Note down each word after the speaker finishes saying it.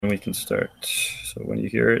we can start. So when you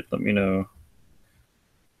hear it, let me know.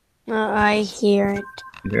 I hear it.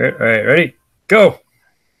 You hear it? All right, ready? Go!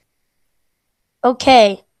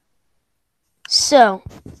 Okay. So,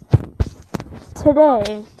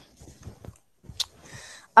 today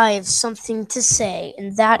I have something to say,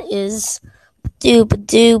 and that is doop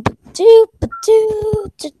doop doop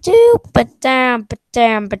doop doop ba dam ba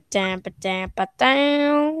dam ba dam ba dam ba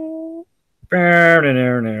dam.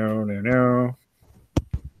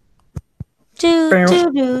 Do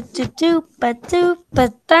do do do do ba do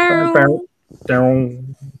ba down.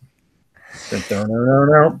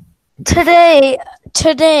 Today,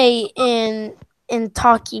 today in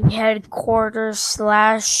talking headquarters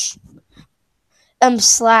slash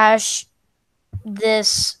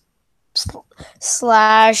this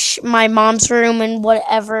slash my mom's room and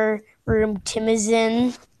whatever room Tim is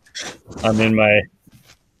in I'm in my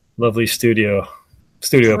lovely studio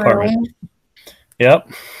apartment. room. Yep.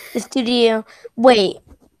 The studio. Wait,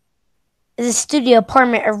 is the studio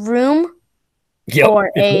apartment a room Yep.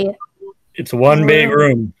 or a It's one big room?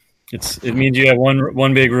 room. It means you have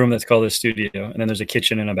one big room that's called a studio, and then there's a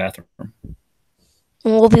kitchen and a bathroom. It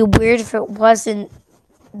will be weird if it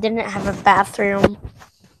didn't have a bathroom.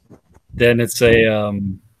 Then it's a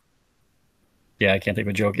yeah, I can't think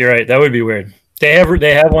of a joke. You're right. That would be weird. They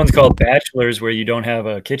have ones called bachelors where you don't have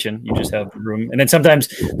a kitchen, you just have a room, and then sometimes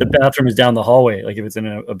the bathroom is down the hallway, like if it's in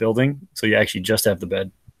a building, so you actually just have the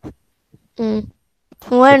bed. Mm.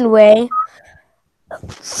 One way,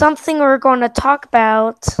 something we're going to talk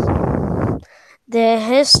about the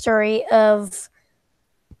history of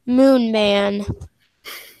Moon Man.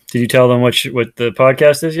 Did you tell them what the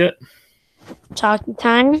podcast is yet? Talking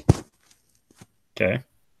time. Okay.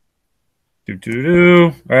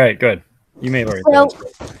 All right, good. You may have already said So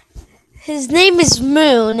this. his name is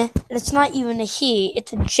Moon, and it's not even a he.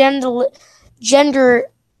 It's a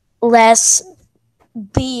genderless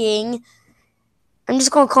being. I'm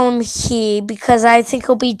just gonna call him he because I think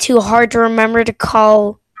it'll be too hard to remember to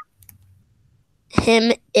call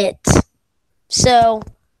him it. So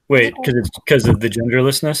Wait, because of the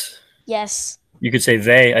genderlessness. yes. You could say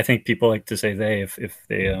they. I think people like to say they if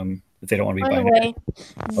they don't want to be binary. Anyway,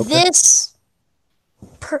 Okay. this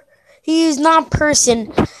he is not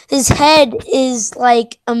person. His head is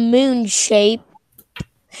like a moon shape.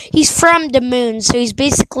 He's from the moon, so he's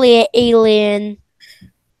basically an alien.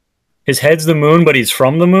 His head's the moon, but he's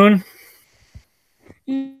from the moon.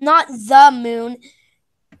 Not the moon.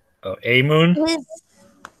 Oh, a moon. His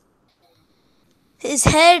his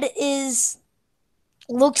head is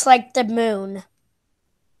looks like the moon,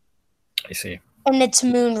 I see. and it's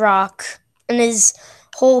moon rock, and his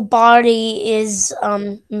whole body is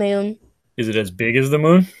moon. Is it as big as the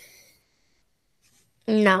moon?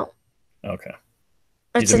 No, Okay.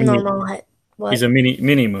 He's it's a a mini. normal head. He's What? a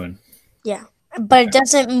mini moon. Yeah, but it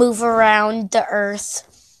doesn't move around the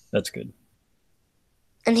Earth, That's good.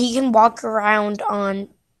 and he can walk around on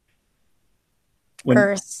When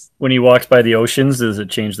Earth. when he walks by the oceans, does it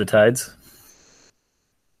change the tides?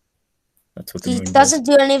 That's what the He moon does. doesn't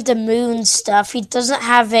do any of the moon stuff. He doesn't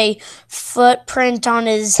have a footprint on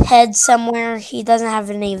his head somewhere. He doesn't have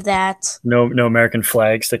any of that. No American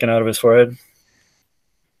flag sticking out of his forehead.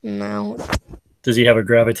 No. Does he have a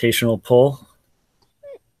gravitational pull?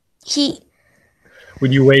 He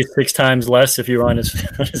Would you weigh 6 times less if you were on his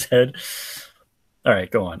on his head? All right,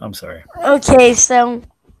 go on. I'm sorry. Okay, so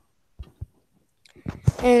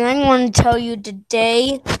and I'm going to tell you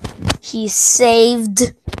today he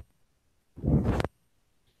saved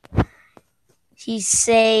he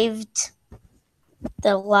saved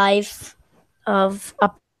the life of a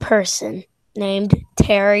person named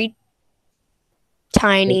Terry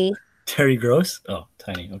Tiny. Terry Gross. Oh,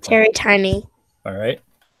 tiny. Okay. Terry Tiny. All right.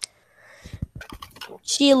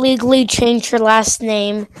 She illegally changed her last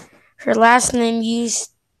name. Her last name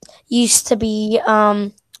used to be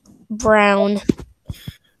Brown.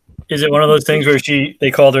 Is it one of those things where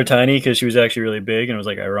they called her tiny because she was actually really big and it was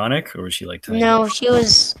like ironic, or was she like tiny? No, she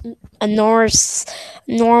was a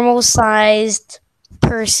normal sized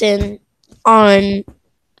person on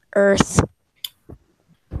Earth.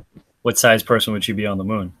 What size person would she be on the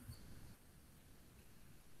moon?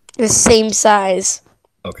 The same size.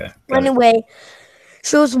 Okay. Got it. Anyway,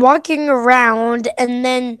 she was walking around and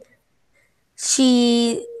then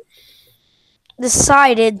she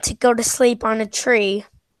decided to go to sleep on a tree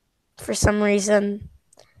for some reason.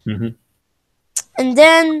 Mm-hmm. And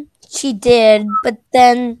then she did, but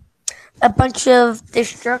then a bunch of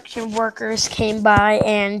destruction workers came by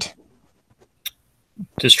and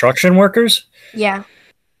Destruction workers? yeah.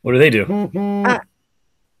 What do they do?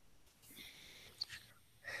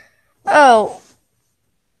 Oh,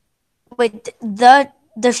 with the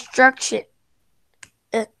destruction.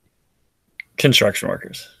 Construction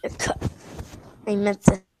workers. I meant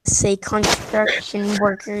to say construction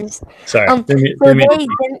workers. Sorry. So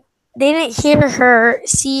they didn't hear her,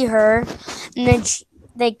 see her, and then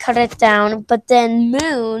they cut it down. But then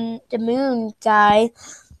the moon guy,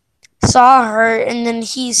 saw her, and then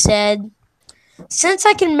he said, "Since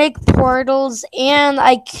I can make portals and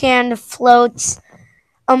I can float,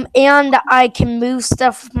 and I can move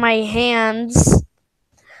stuff with my hands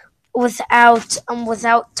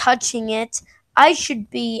without touching it, I should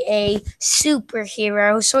be a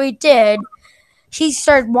superhero." So he did. He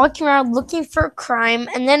started walking around looking for a crime,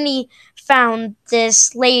 and then he found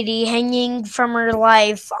this lady hanging from her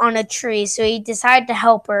life on a tree. So he decided to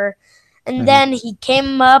help her, and then he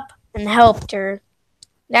came up and helped her.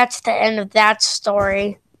 That's the end of that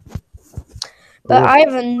story. But I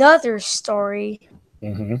have another story.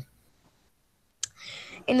 Mm-hmm.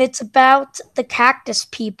 And it's about the cactus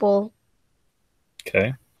people.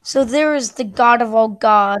 Okay. So there is the god of all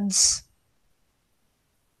gods.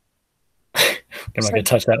 I'm not going to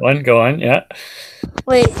touch that one. Go on. Yeah.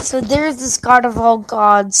 Wait, so there's this god of all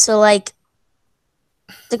gods. So, like,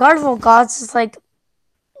 the god of all gods is like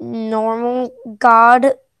normal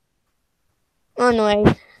god. Anyway,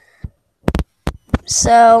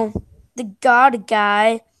 so the god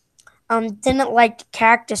guy didn't like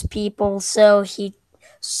cactus people, so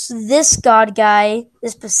this god guy,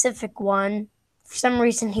 this specific one, for some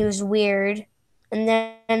reason he was weird, and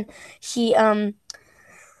then he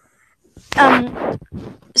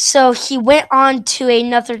so he went on to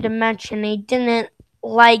another dimension. He didn't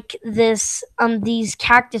like these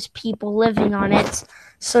cactus people living on it,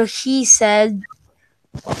 so he said,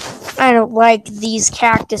 "I don't like these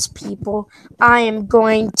cactus people. I am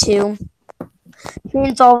going to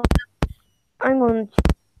change all. I'm going to."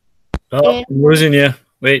 Oh, I'm losing you.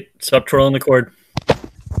 Wait, stop twirling the cord.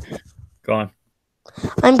 Go on.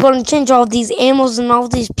 I'm going to change all these animals and all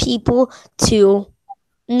these people to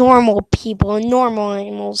normal people and normal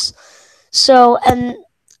animals. So, and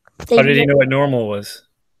how did he know what normal was?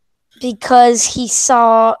 Because he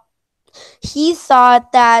thought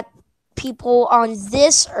that people on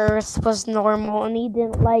this earth was normal, and he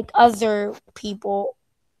didn't like other people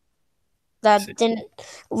that didn't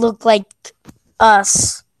look like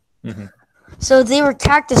us. Mm-hmm. So they were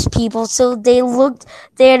cactus people. So they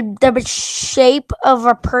had the shape of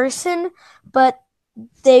a person, but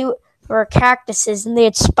they were cactuses, and they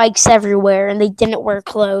had spikes everywhere, and they didn't wear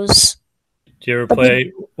clothes. Do you ever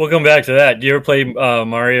play? We'll come back to that. Do you ever play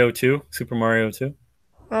Mario 2? Super Mario 2?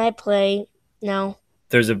 I play no.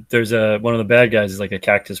 There's a one of the bad guys is like a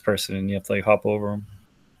cactus person, and you have to like hop over him.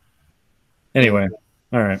 Anyway,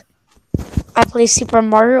 all right. I play Super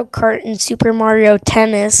Mario Kart and Super Mario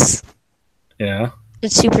Tennis. Yeah.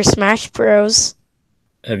 And Super Smash Bros.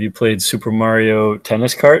 Have you played Super Mario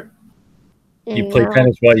Tennis Kart? You play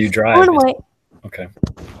tennis while you drive. Anyway. Okay.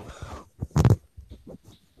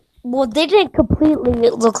 Well, they didn't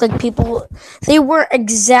completely look like people. They weren't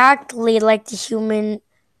exactly like the human.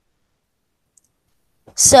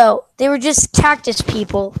 So they were just cactus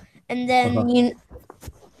people, and then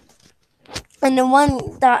and the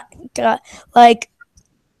one that got like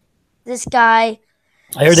this guy.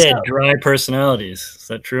 I heard they had dry personalities. Is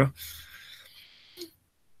that true?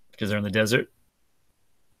 Because they're in the desert.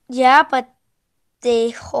 Yeah, but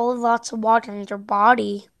they hold lots of water in their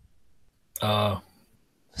body. Oh.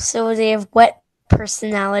 So they have wet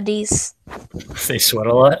personalities. They sweat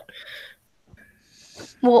a lot?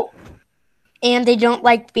 Well, and they don't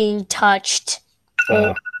like being touched.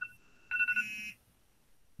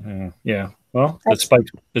 Yeah. Well,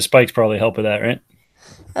 the spikes probably help with that, right?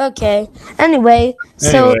 Okay. Anyway,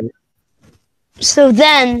 so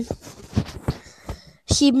then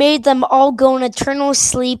he made them all go in eternal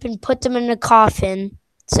sleep and put them in a coffin.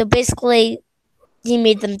 So basically, he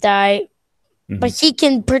made them die. Mm-hmm. But he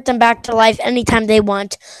can put them back to life anytime they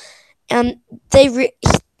want. And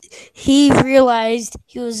he realized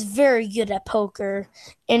he was very good at poker.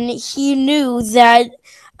 And he knew that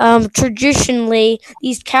traditionally,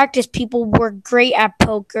 these cactus people were great at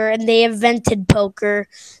poker, and they invented poker.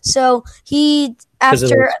 So because of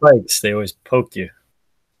those spikes, they always poke you.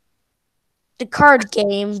 The card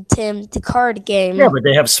game, Tim. The card game. Yeah, but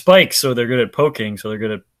they have spikes, so they're good at poking. So they're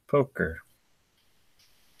good at poker.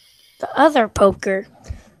 The other poker,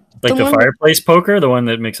 like the fireplace poker, the one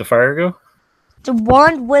that makes a fire go. The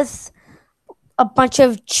one with a bunch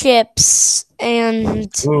of chips and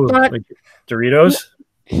like Doritos.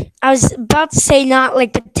 I was about to say not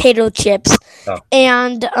like potato chips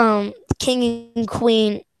and king and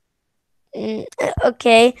queen.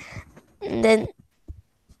 Okay, and then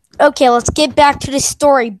Okay, let's get back to the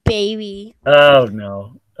story, baby. Oh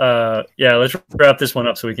no. Yeah, let's wrap this one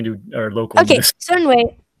up so we can do our local Okay, news.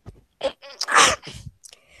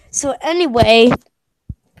 so anyway,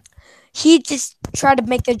 he just tried to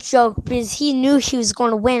make a joke because he knew he was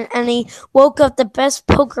going to win, and he woke up the best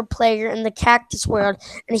poker player in the cactus world,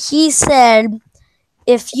 and he said,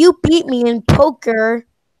 "If you beat me in poker,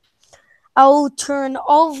 I'll turn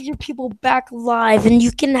all of your people back alive, and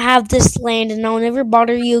you can have this land, and I'll never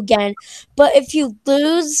bother you again. But if you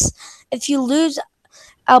lose,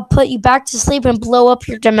 I'll put you back to sleep and blow up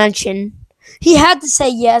your dimension." He had to say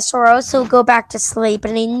yes, or else he'll go back to sleep,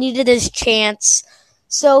 and he needed his chance.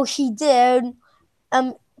 So he did.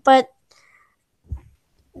 But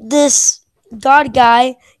this God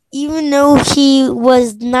guy, even though he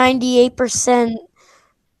was 98%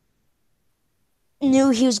 knew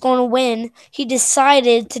he was going to win, he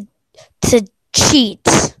decided to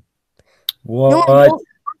cheat. What?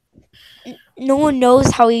 No one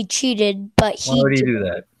knows how he cheated, but Why would he do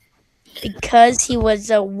that? Because he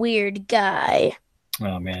was a weird guy.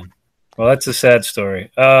 Oh man. Well, that's a sad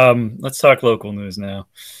story. Let's talk local news now.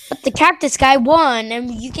 But the cactus guy won,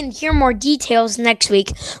 and you can hear more details next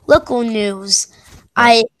week. Local news.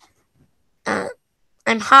 I'm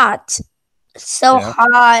hot. It's so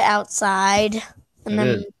hot outside. And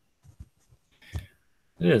it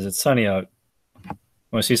is. It's sunny out.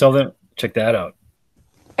 Want to see something? Check that out.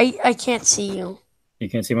 I can't see you. You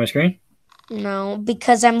can't see my screen? No,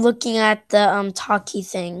 because I'm looking at the talkie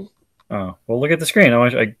thing. Oh, well, look at the screen.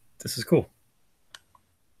 This is cool.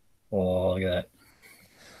 Oh, look at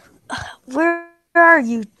that. Where are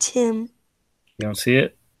you, Tim? You don't see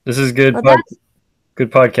it? This is good.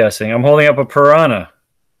 Good podcasting. I'm holding up a piranha.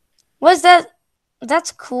 What's that?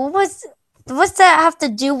 That's cool. What's that have to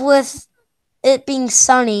do with it being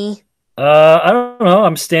sunny? I don't know.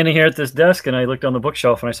 I'm standing here at this desk, and I looked on the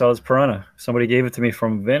bookshelf, and I saw this piranha. Somebody gave it to me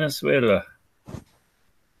from Venezuela.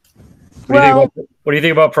 What do you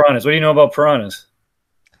think about piranhas? What do you know about piranhas?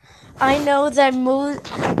 I know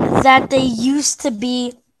that they used to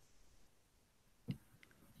be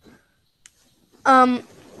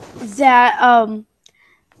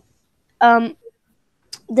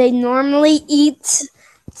they normally eat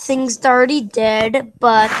things that are already dead,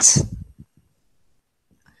 but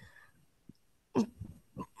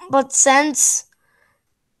since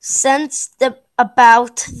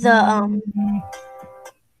about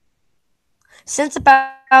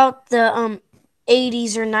the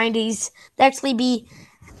 80s or 90s, they actually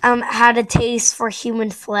had a taste for human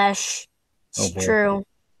flesh. It's true.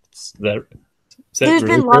 There's really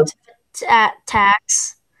been lots of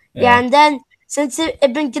attacks. Yeah, and then since it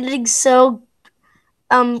been getting so,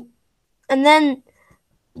 and then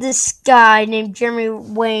this guy named Jeremy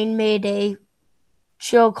Wayne made a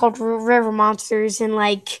show called River Monsters, and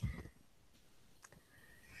like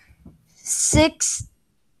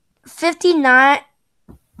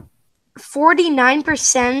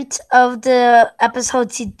 49% of the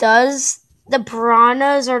episodes he does, the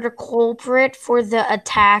piranhas are the culprit for the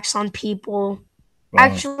attacks on people. Wow.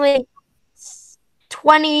 Actually,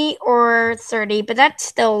 20 or 30, but that's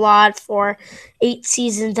still a lot for 8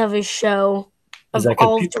 seasons of his show. Is that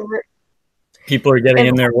people are getting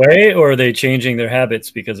in their way, or are they changing their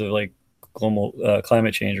habits because of like global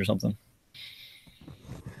climate change or something?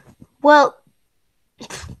 Well,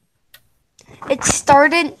 it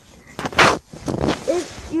started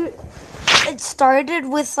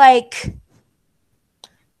with like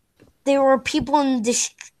there were people in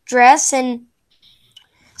distress, and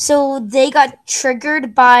so they got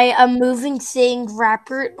triggered by a moving thing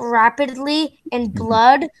rapidly in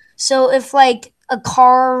blood. So if like a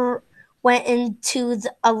car went into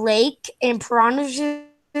a lake and piranhas were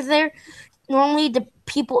there, normally the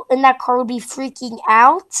people in that car would be freaking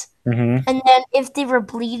out. Mm-hmm. And then if they were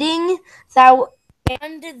bleeding, and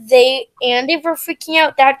if were freaking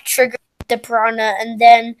out, that triggered the piranha. And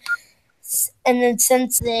then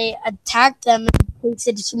since they attacked them and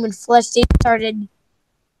tasted human flesh, they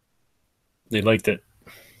liked it.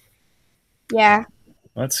 Yeah.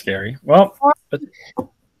 That's scary. Well,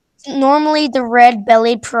 normally the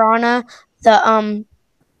red-bellied piranha, the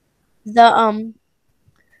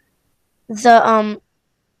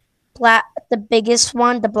biggest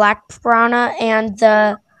one, the black piranha, and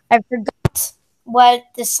I forgot what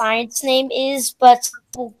the science name is, but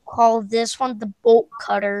people call this one the bolt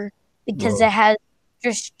cutter because it has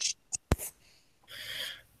just.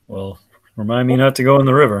 Well, remind me not to go in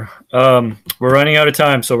the river. We're running out of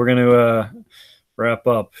time, so we're going to wrap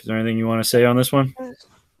up. Is there anything you want to say on this one?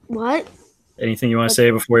 What? Anything you want to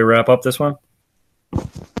say before we wrap up this one?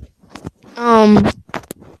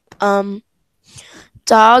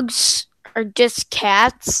 Dogs are just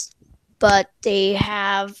cats, but they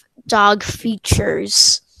have dog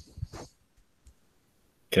features.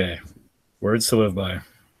 Okay. Words to live by.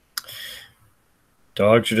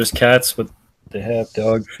 Dogs are just cats, but they have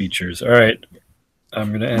dog features. All right. I'm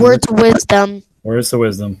going to end Words of wisdom. Words to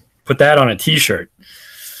wisdom. Put that on a t-shirt.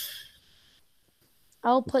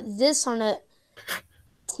 I'll put this on a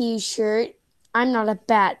t-shirt. I'm not a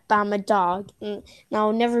bat, but I'm a dog. And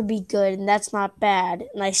I'll never be good, and that's not bad.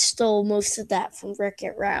 And I stole most of that from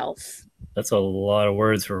Wreck-It Ralph. That's a lot of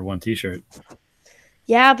words for one t-shirt.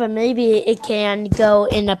 Yeah, but maybe it can go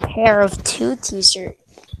in a pair of 2 t-shirts.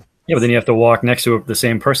 Yeah, but then you have to walk next to the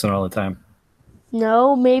same person all the time.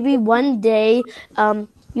 No, maybe one day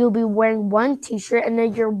you'll be wearing one t-shirt and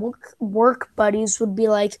then your work buddies would be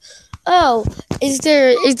like, oh, is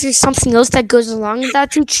there something else that goes along with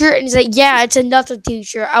that t-shirt? And he's like, yeah, it's another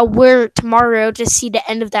t-shirt. I'll wear it tomorrow to see the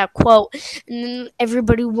end of that quote. And then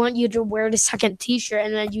everybody want you to wear the second t-shirt,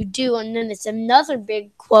 and then you do, and then it's another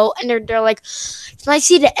big quote, and they're like, can I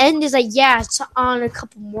see the end? Is like, yeah, it's on a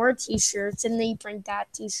couple more t-shirts, and then you bring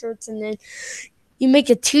that t-shirts, and then you make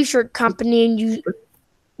a t-shirt company and you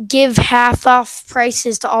give half off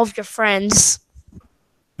prices to all of your friends.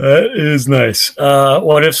 That is nice.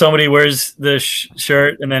 What if somebody wears the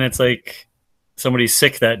shirt and then it's like somebody's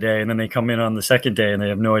sick that day, and then they come in on the second day and they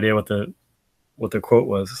have no idea what the quote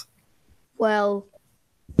was? Well,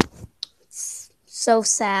 it's so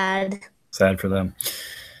sad. Sad for them.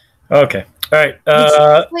 Okay. All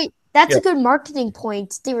right. Wait, that's a good marketing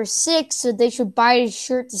point. They were sick, so they should buy a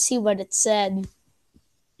shirt to see what it said.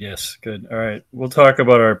 Yes, good. All right, we'll talk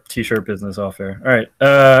about our t-shirt business off air. All right,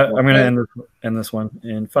 I'm going to end this one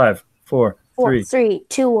in 5, 4, 3, 3,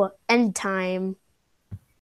 2, end time.